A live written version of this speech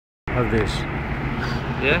have this.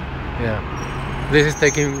 Yeah? Yeah. This is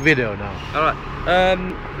taking video now. Alright.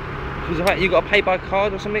 You got to pay by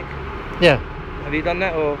card or something? Yeah. Have you done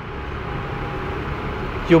that or?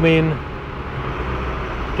 You mean?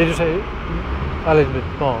 Did you say a little bit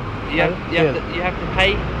more? You have to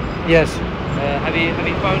pay? Yes. Have you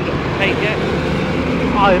phoned paid yet?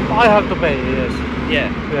 I have to pay, yes. Yeah.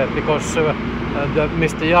 Yeah, because the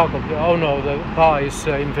Mr. Jakob, the owner of the car, is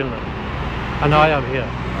in Finland, and I am here.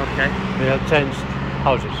 Okay. We have changed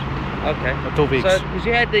houses. Okay. For 2 weeks. So, because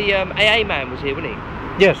you had the AA man was here, wasn't he?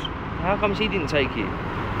 Yes. How comes he didn't take you?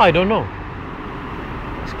 I don't know.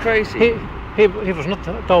 It's crazy. He was not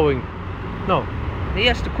towing. No. He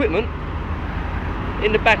has the equipment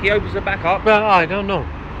in the back. He opens the back up. Well, I don't know.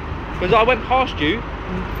 Because I went past you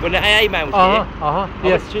when the AA man was here. I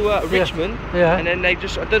Yes. went to Richmond. Yeah. And then they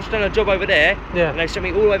just done a job over there. Yeah. And they sent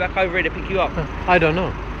me all the way back over here to pick you up. I don't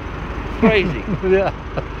know. Crazy. Yeah.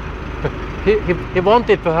 He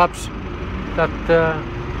wanted perhaps that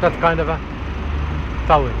that kind of a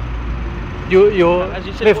towing. You As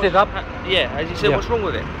you said, lift it up. Yeah. As you said, what's wrong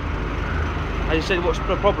with it? As you said, what's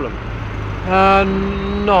the problem?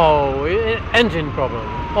 No, engine problem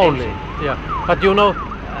only. Engine. Yeah, but you know,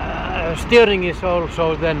 steering is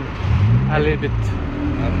also then a little bit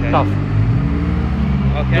tough.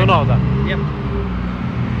 Okay. You know that. Yep.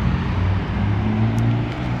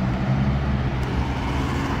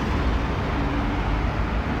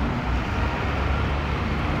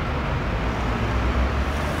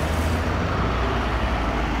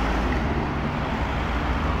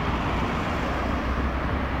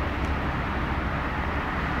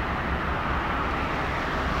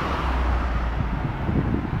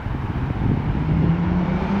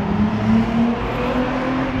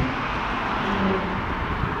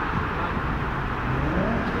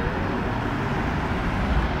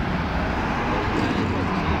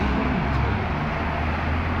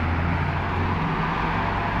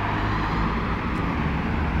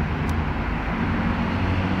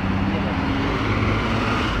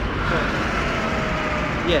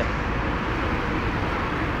 Yeah.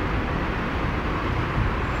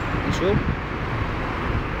 You sure?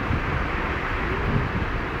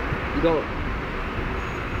 You got it?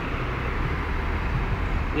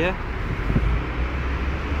 Yeah?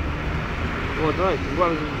 Well, I don't know.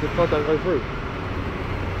 What happens if the car don't go through?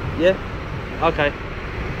 Yeah? Okay.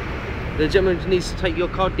 The gentleman needs to take your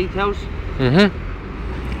card details.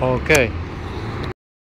 Mm-hmm. Okay.